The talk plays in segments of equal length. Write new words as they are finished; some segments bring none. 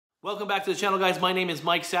Welcome back to the channel, guys. My name is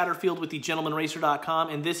Mike Satterfield with thegentlemanracer.com,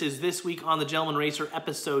 and this is This Week on the Gentleman Racer,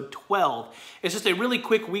 episode 12. It's just a really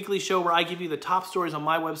quick weekly show where I give you the top stories on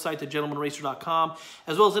my website, thegentlemanracer.com,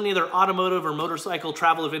 as well as any other automotive or motorcycle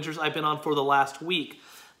travel adventures I've been on for the last week.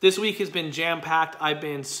 This week has been jam-packed. I've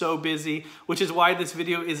been so busy, which is why this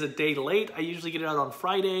video is a day late. I usually get it out on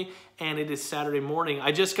Friday, and it is Saturday morning.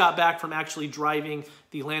 I just got back from actually driving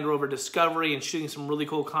the Land Rover Discovery and shooting some really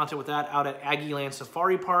cool content with that out at Aggieland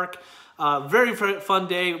Safari Park. Very fun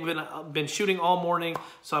day. We've been shooting all morning,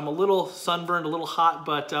 so I'm a little sunburned, a little hot,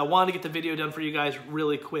 but wanted to get the video done for you guys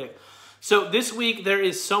really quick. So this week, there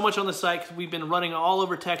is so much on the site because we've been running all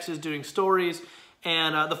over Texas doing stories.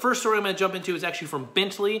 And the first story I'm going to jump into is actually from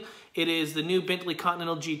Bentley. It is the new Bentley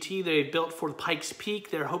Continental GT they built for Pikes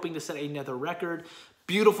Peak. They're hoping to set another record.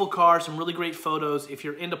 Beautiful car, some really great photos. If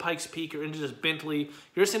you're into Pikes Peak, you're into just Bentley,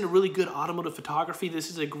 you're just into really good automotive photography,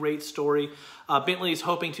 this is a great story. Bentley is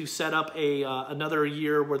hoping to set up another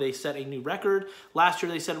year where they set a new record. Last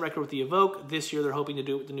year they set a record with the Evoque. This year they're hoping to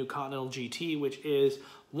do it with the new Continental GT, which is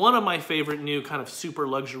one of my favorite new kind of super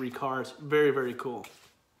luxury cars. Very, very cool.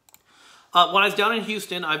 When I was down in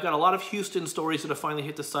Houston, I've got a lot of Houston stories that have finally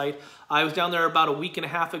hit the site. I was down there about a week and a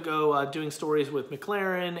half ago doing stories with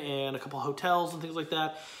McLaren and a couple of hotels and things like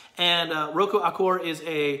that. And Rocco Accor is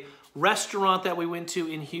a restaurant that we went to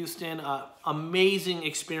in Houston. Amazing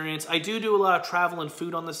experience. I do a lot of travel and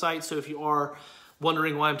food on the site, so if you are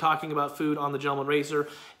wondering why I'm talking about food on the Gentleman Racer,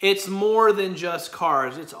 it's more than just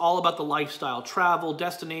cars. It's all about the lifestyle, travel,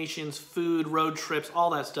 destinations, food, road trips,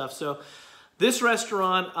 all that stuff. So this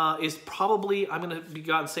restaurant is probably, I'm going to be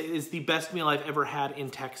God and say, is the best meal I've ever had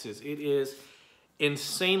in Texas. It is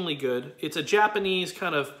insanely good. It's a Japanese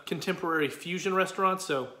kind of contemporary fusion restaurant,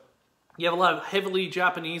 so you have a lot of heavily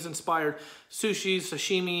Japanese-inspired sushis,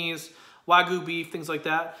 sashimis, Wagyu beef, things like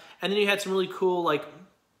that. And then you had some really cool, like,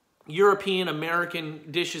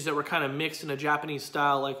 European-American dishes that were kind of mixed in a Japanese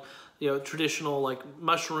style, like, you know, traditional like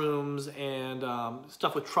mushrooms and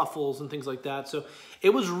stuff with truffles and things like that. So it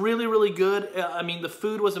was really, really good. I mean, the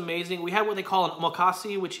food was amazing. We had what they call an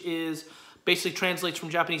omakase, which is basically translates from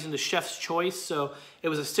Japanese into chef's choice. So it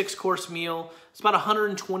was a 6-course meal. It's about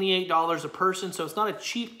 $128 a person, so it's not a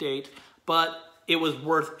cheap date, but it was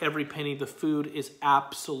worth every penny. The food is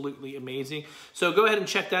absolutely amazing. So go ahead and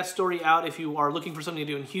check that story out if you are looking for something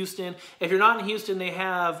to do in Houston. If you're not in Houston, they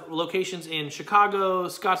have locations in Chicago,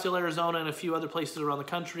 Scottsdale, Arizona, and a few other places around the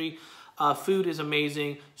country. Food is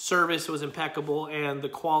amazing. Service was impeccable, and the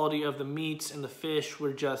quality of the meats and the fish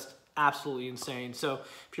were just absolutely insane. So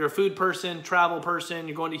if you're a food person, travel person,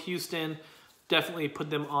 you're going to Houston, definitely put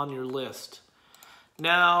them on your list.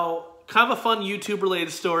 Now, kind of a fun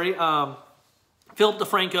YouTube-related story. Philip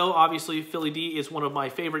DeFranco, obviously, Philly D is one of my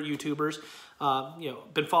favorite YouTubers. You know,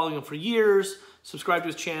 been following him for years. Subscribe to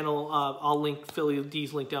his channel. I'll link Philly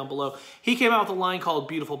D's link down below. He came out with a line called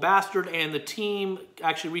Beautiful Bastard, and the team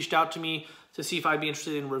actually reached out to me to see if I'd be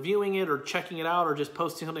interested in reviewing it or checking it out or just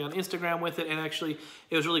posting something on Instagram with it. And actually,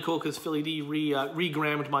 it was really cool because Philly D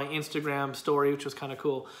regrammed my Instagram story, which was kind of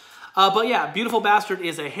cool. But yeah, Beautiful Bastard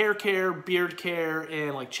is a hair care, beard care,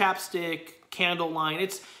 and like chapstick, candle line.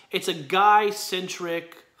 It's a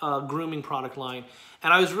guy-centric grooming product line.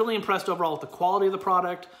 And I was really impressed overall with the quality of the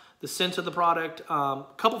product, the scent of the product. A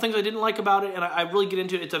couple things I didn't like about it, and I really get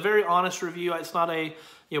into it. It's a very honest review. It's not a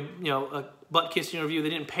a butt-kissing review. They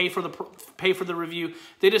didn't pay for the review.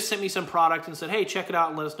 They just sent me some product and said, hey, check it out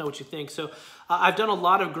and let us know what you think. So I've done a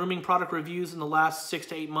lot of grooming product reviews in the last 6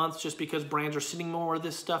 to 8 months just because brands are sending more of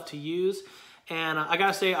this stuff to use. And I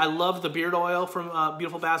gotta say, I love the beard oil from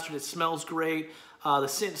Beautiful Bastard. It smells great. The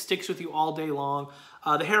scent sticks with you all day long.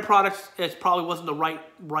 The hair product, it probably wasn't the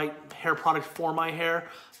right hair product for my hair,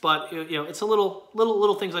 but you know, it's a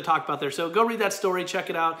little things I talked about there. So go read that story, check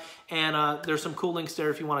it out, and there's some cool links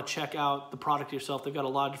there if you want to check out the product yourself. They've got a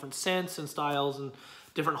lot of different scents and styles and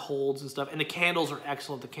different holds and stuff, and the candles are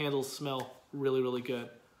excellent. The candles smell really, really good.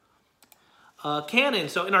 Canon.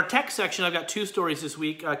 So in our tech section, I've got 2 stories this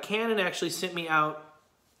week. Canon actually sent me out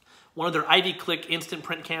one of their Ivy Click instant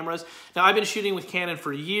print cameras. Now, I've been shooting with Canon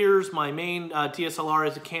for years. My main DSLR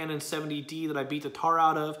is a Canon 70D that I beat the tar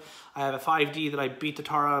out of. I have a 5D that I beat the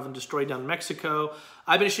tar out of and destroyed down in Mexico.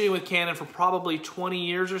 I've been shooting with Canon for probably 20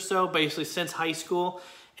 years or so, basically since high school.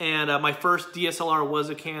 And my first DSLR was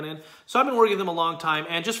a Canon. So I've been working with them a long time.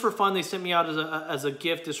 And just for fun, they sent me out as a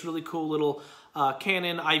gift this really cool little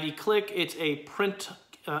Canon Ivy Click. It's a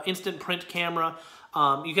instant print camera.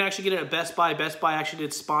 You can actually get it at Best Buy. Best Buy actually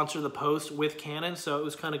did sponsor the post with Canon, so it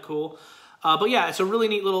was kind of cool. But yeah, it's a really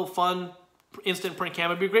neat little fun instant print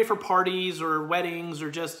camera. It'd be great for parties or weddings or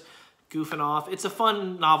just goofing off. It's a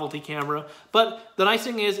fun novelty camera, but the nice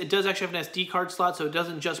thing is it does actually have an SD card slot, so it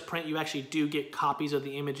doesn't just print. You actually do get copies of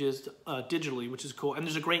the images digitally, which is cool. And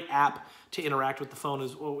there's a great app to interact with the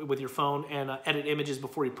phone with your phone and edit images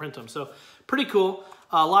before you print them. So pretty cool,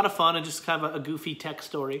 a lot of fun, and just kind of a goofy tech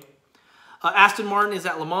story. Aston Martin is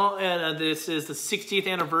at Le Mans, and this is the 60th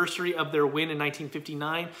anniversary of their win in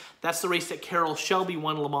 1959. That's the race that Carroll Shelby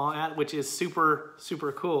won Le Mans at, which is super,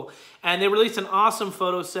 super cool. And they released an awesome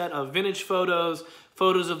photo set of vintage photos,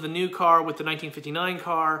 photos of the new car with the 1959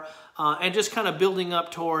 car, and just kind of building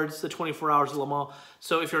up towards the 24 Hours of Le Mans.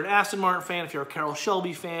 So if you're an Aston Martin fan, if you're a Carroll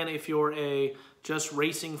Shelby fan, if you're a just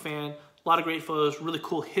racing fan, a lot of great photos, really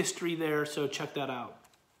cool history there, so check that out.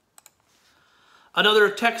 Another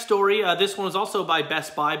tech story, this one was also by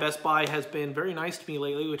Best Buy. Best Buy has been very nice to me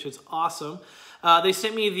lately, which is awesome. They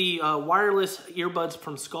sent me the wireless earbuds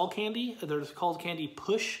from Skullcandy. They're called Candy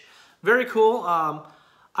Push. Very cool.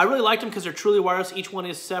 I really liked them because they're truly wireless. Each one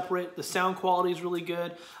is separate. The sound quality is really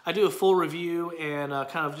good. I do a full review and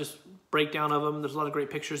kind of just breakdown of them. There's a lot of great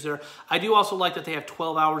pictures there. I do also like that they have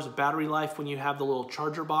 12 hours of battery life when you have the little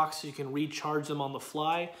charger box, so you can recharge them on the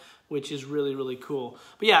fly, which is really, really cool.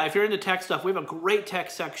 But yeah, if you're into tech stuff, we have a great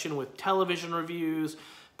tech section with television reviews,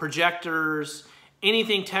 projectors,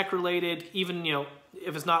 anything tech related, even, you know,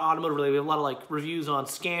 if it's not automotive related, we have a lot of like reviews on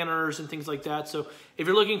scanners and things like that. So if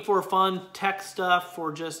you're looking for fun tech stuff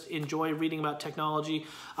or just enjoy reading about technology,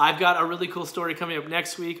 I've got a really cool story coming up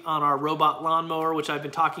next week on our robot lawnmower, which I've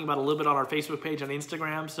been talking about a little bit on our Facebook page on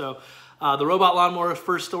Instagram. So the robot lawnmower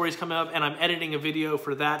first story is coming up, and I'm editing a video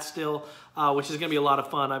for that still, which is going to be a lot of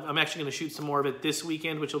fun. I'm actually going to shoot some more of it this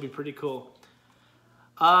weekend, which will be pretty cool.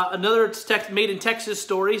 Another Made in Texas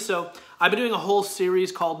story. So I've been doing a whole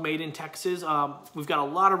series called Made in Texas. We've got a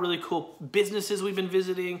lot of really cool businesses we've been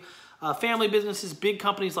visiting, family businesses, big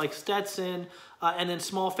companies like Stetson, and then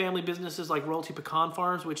small family businesses like Royalty Pecan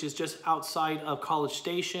Farms, which is just outside of College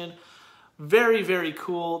Station. Very, very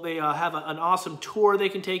cool. They have an awesome tour they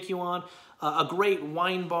can take you on. A great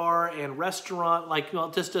wine bar and restaurant, like, well,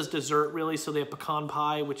 it just does dessert really. So they have pecan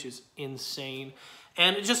pie, which is insane.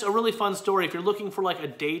 And it's just a really fun story. If you're looking for like a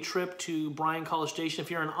day trip to Bryan College Station, if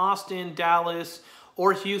you're in Austin, Dallas,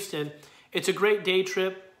 or Houston, it's a great day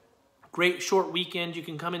trip, great short weekend. You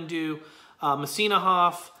can come and do Messina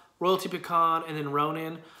Hoff, Royalty Pecan, and then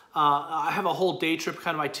Ronin. I have a whole day trip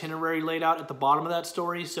kind of itinerary laid out at the bottom of that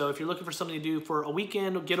story. So if you're looking for something to do for a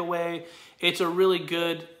weekend getaway, it's a really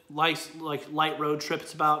good light road trip.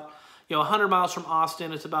 It's about 100 miles from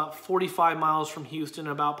Austin. It's about 45 miles from Houston,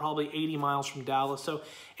 about probably 80 miles from Dallas. So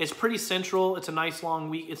it's pretty central. It's a nice long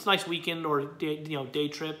week. It's a nice weekend or day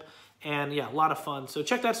trip, and yeah, a lot of fun. So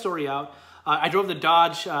check that story out. I drove the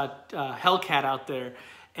Dodge Hellcat out there.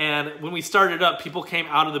 And when we started up, people came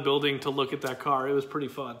out of the building to look at that car. It was pretty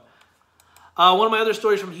fun. One of my other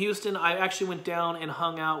stories from Houston, I actually went down and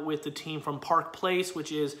hung out with the team from Park Place,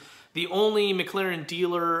 which is the only McLaren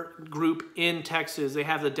dealer group in Texas. They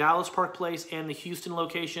have the Dallas Park Place and the Houston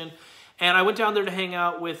location. And I went down there to hang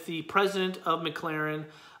out with the president of McLaren,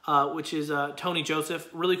 which is Tony Joseph,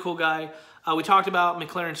 really cool guy. We talked about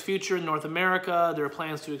McLaren's future in North America, their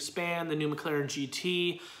plans to expand, the new McLaren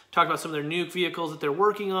GT, talked about some of their new vehicles that they're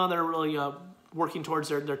working on. They're really working towards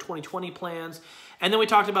their 2020 plans. And then we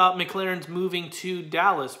talked about McLaren's moving to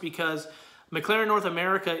Dallas because McLaren North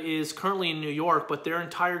America is currently in New York, but their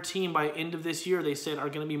entire team by end of this year, they said, are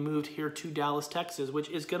going to be moved here to Dallas, Texas, which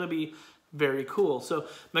is going to be very cool. So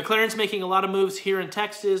McLaren's making a lot of moves here in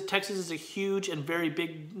Texas. Texas is a huge and very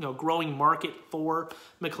big, growing market for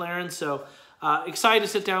McLaren. So excited to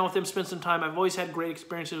sit down with them, spend some time. I've always had great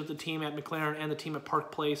experiences with the team at McLaren and the team at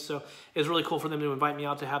Park Place. So it's really cool for them to invite me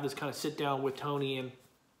out to have this kind of sit down with Tony. And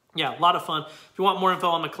yeah, a lot of fun. If you want more info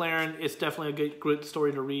on McLaren, it's definitely a good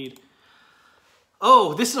story to read.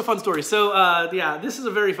 Oh, this is a fun story. So, yeah, this is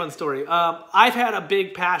a very fun story. I've had a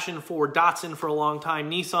big passion for Datsun for a long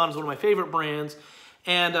time. Nissan is one of my favorite brands.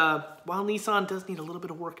 And while Nissan does need a little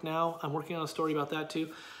bit of work now, I'm working on a story about that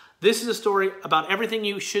too. This is a story about everything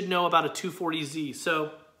you should know about a 240Z.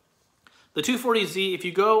 So, the 240Z, if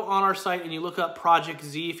you go on our site and you look up Project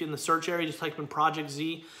Z, if you're in the search area, just type in Project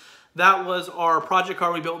Z. That was our project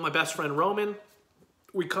car we built with my best friend Roman.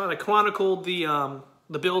 We kind of chronicled the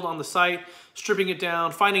build on the site, stripping it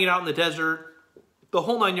down, finding it out in the desert. The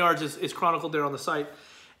whole 9 yards is chronicled there on the site.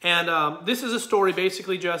 And this is a story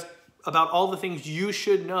basically just about all the things you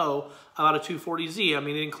should know about a 240Z. I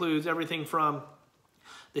mean, it includes everything from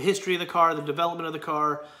the history of the car, the development of the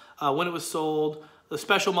car, when it was sold, the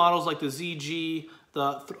special models like the ZG,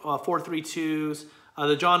 the 432s,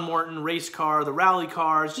 the John Morton race car, the rally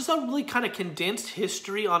cars, just a really kind of condensed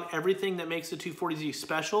history on everything that makes the 240Z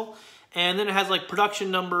special. And then it has like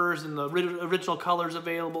production numbers and the original colors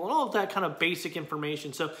available and all of that kind of basic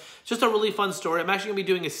information. So it's just a really fun story. I'm actually gonna be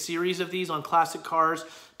doing a series of these on classic cars.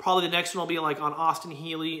 Probably the next one will be like on Austin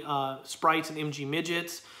Healey Sprites and MG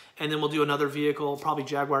Midgets. And then we'll do another vehicle, probably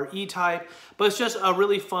Jaguar E-Type. But it's just a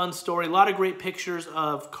really fun story. A lot of great pictures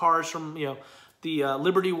of cars from, you know, the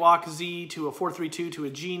Liberty Walk Z to a 432 to a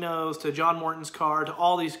Geno's to John Morton's car to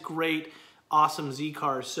all these great, awesome Z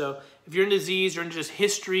cars. So if you're into Zs, you're into just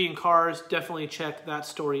history and cars, definitely check that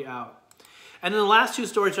story out. And then the last two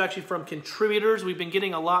stories are actually from contributors. We've been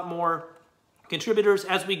getting a lot more contributors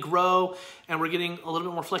as we grow and we're getting a little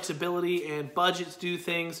bit more flexibility and budgets to do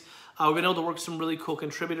things. We've been able to work with some really cool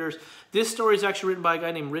contributors. This story is actually written by a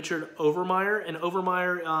guy named Richard Overmeyer, and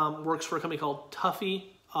Overmeyer works for a company called Tuffy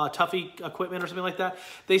Equipment or something like that.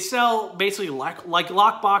 They sell basically like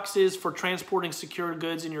lock boxes for transporting secure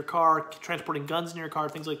goods in your car, transporting guns in your car,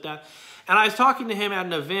 things like that. And I was talking to him at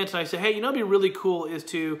an event, and I said, hey, you know what'd be really cool is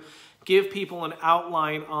to give people an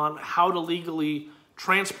outline on how to legally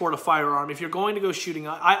transport a firearm. If you're going to go shooting,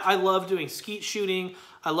 I love doing skeet shooting.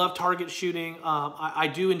 I love target shooting. I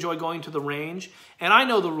do enjoy going to the range, and I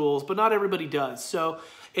know the rules, but not everybody does. So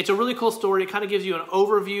it's a really cool story. It kind of gives you an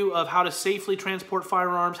overview of how to safely transport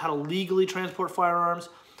firearms, how to legally transport firearms,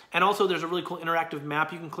 and also there's a really cool interactive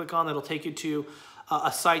map you can click on that'll take you to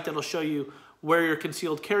a site that'll show you where your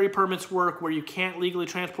concealed carry permits work, where you can't legally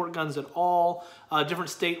transport guns at all,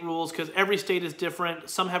 different state rules, because every state is different.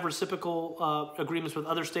 Some have reciprocal agreements with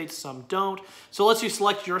other states, some don't. So it lets you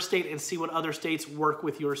select your state and see what other states work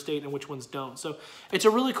with your state and which ones don't. So it's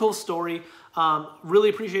a really cool story. Really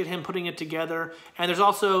appreciate him putting it together. And there's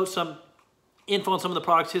also some info on some of the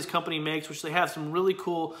products his company makes, which they have some really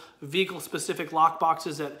cool vehicle-specific lock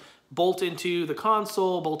boxes that bolt into the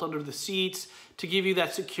console, bolt under the seats to give you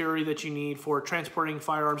that security that you need for transporting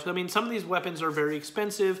firearms. I mean, some of these weapons are very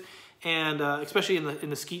expensive, and especially in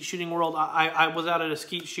the skeet shooting world. I was out at a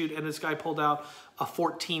skeet shoot, and this guy pulled out a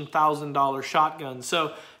 $14,000 shotgun.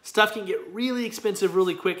 So stuff can get really expensive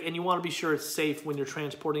really quick, and you want to be sure it's safe when you're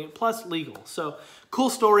transporting it, plus legal. So cool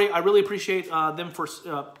story. I really appreciate them for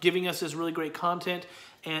giving us this really great content.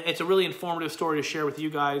 And it's a really informative story to share with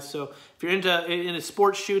you guys. So if you're into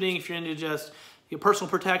sports shooting, if you're into just your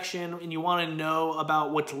personal protection and you want to know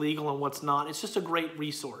about what's legal and what's not, it's just a great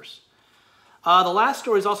resource. The last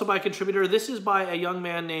story is also by a contributor. This is by a young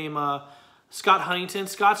man named Scott Huntington.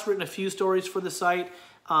 Scott's written a few stories for the site.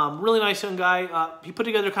 Really nice young guy. He put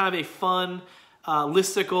together kind of a fun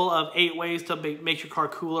listicle of 8 ways to make your car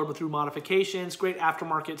cooler but through modifications. Great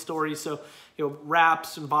aftermarket stories. So, you know,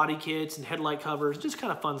 wraps and body kits and headlight covers, just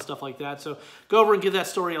kind of fun stuff like that. So go over and give that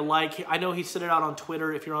story a like. I know he sent it out on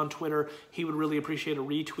Twitter. If you're on Twitter, he would really appreciate a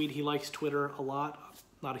retweet. He likes Twitter a lot.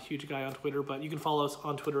 Not a huge guy on Twitter, but you can follow us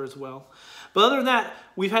on Twitter as well. But other than that,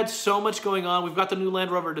 we've had so much going on. We've got the new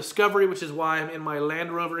Land Rover Discovery, which is why I'm in my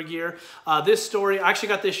Land Rover gear. This story, I actually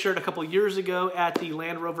got this shirt a couple years ago at the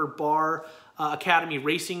Land Rover Bar Academy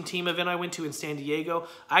racing team event I went to in San Diego.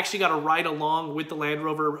 I actually got a ride along with the Land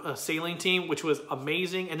Rover sailing team, which was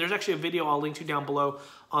amazing. And there's actually a video I'll link to down below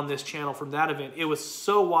on this channel from that event. It was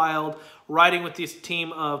so wild riding with this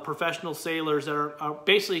team of professional sailors that are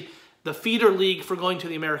basically the feeder league for going to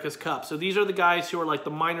the America's Cup. So these are the guys who are like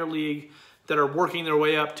the minor league that are working their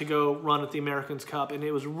way up to go run at the America's Cup. And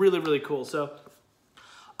it was really, really cool. So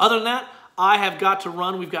other than that, I have got to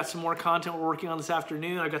run. We've got some more content we're working on this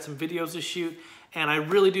afternoon. I've got some videos to shoot. And I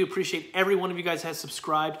really do appreciate every one of you guys has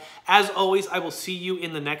subscribed. As always, I will see you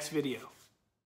in the next video.